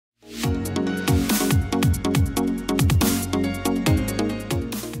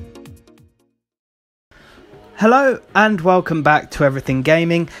Hello and welcome back to Everything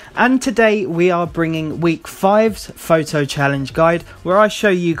Gaming, and today we are bringing week 5's photo challenge guide, where I show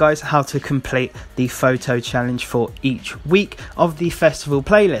you guys how to complete the photo challenge for each week of the festival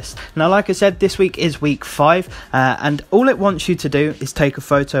playlist. Now, like I said, this week is week 5 and all it wants you to do is take a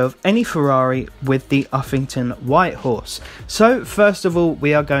photo of any Ferrari with the Uffington white horse. So first of all,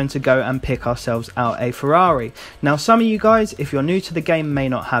 we are going to go and pick ourselves out a Ferrari. Now, some of you guys, if you're new to the game, may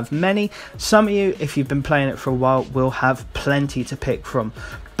not have many. Some of you, if you've been playing it for a while, will have plenty to pick from,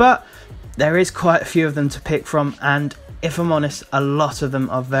 but there is quite a few of them to pick from, and if I'm honest, a lot of them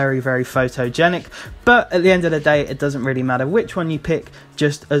are very photogenic. But at the end of the day, it doesn't really matter which one you pick,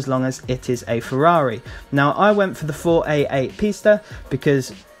 just as long as it is a Ferrari. Now, I went for the 4A8 Pista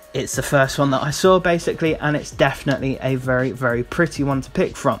because it's the first one that I saw basically, and it's definitely a very pretty one to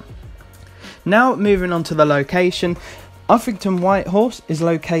pick from. Now, moving on to the location, Uffington White Horse is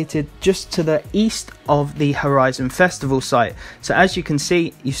located just to the east of the Horizon Festival site. So as you can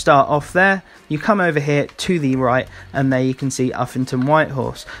see, you start off there, you come over here to the right, and there you can see Uffington White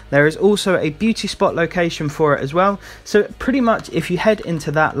Horse. There is also a beauty spot location for it as well. So pretty much if you head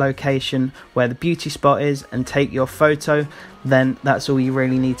into that location where the beauty spot is and take your photo, then that's all you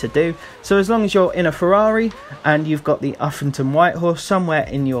really need to do. So as long as you're in a Ferrari and you've got the Uffington White Horse somewhere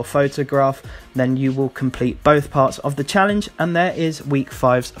in your photograph, then you will complete both parts of the challenge, and there is week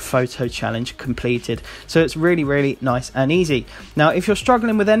 5's photo challenge completed. So it's really nice and easy. Now, if you're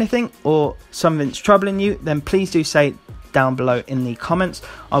struggling with anything or something's troubling you, then please do say down below in the comments.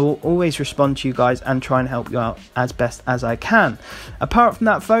 I will always respond to you guys and try and help you out as best as I can. Apart from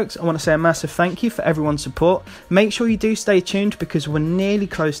that, folks, I want to say a massive thank you for everyone's support. Make sure you do stay tuned because we're nearly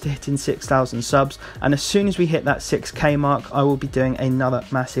close to hitting 6,000 subs, and as soon as we hit that 6k mark, I will be doing another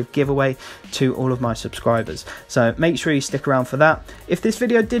massive giveaway to all of my subscribers. So make sure you stick around for that. If this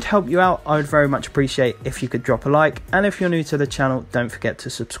video did help you out, I would very much appreciate if you could drop a like, and if you're new to the channel, don't forget to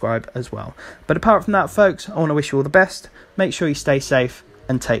subscribe as well. But apart from that, folks, I want to wish you all the best. Make sure you stay safe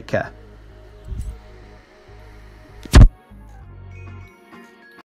and take care.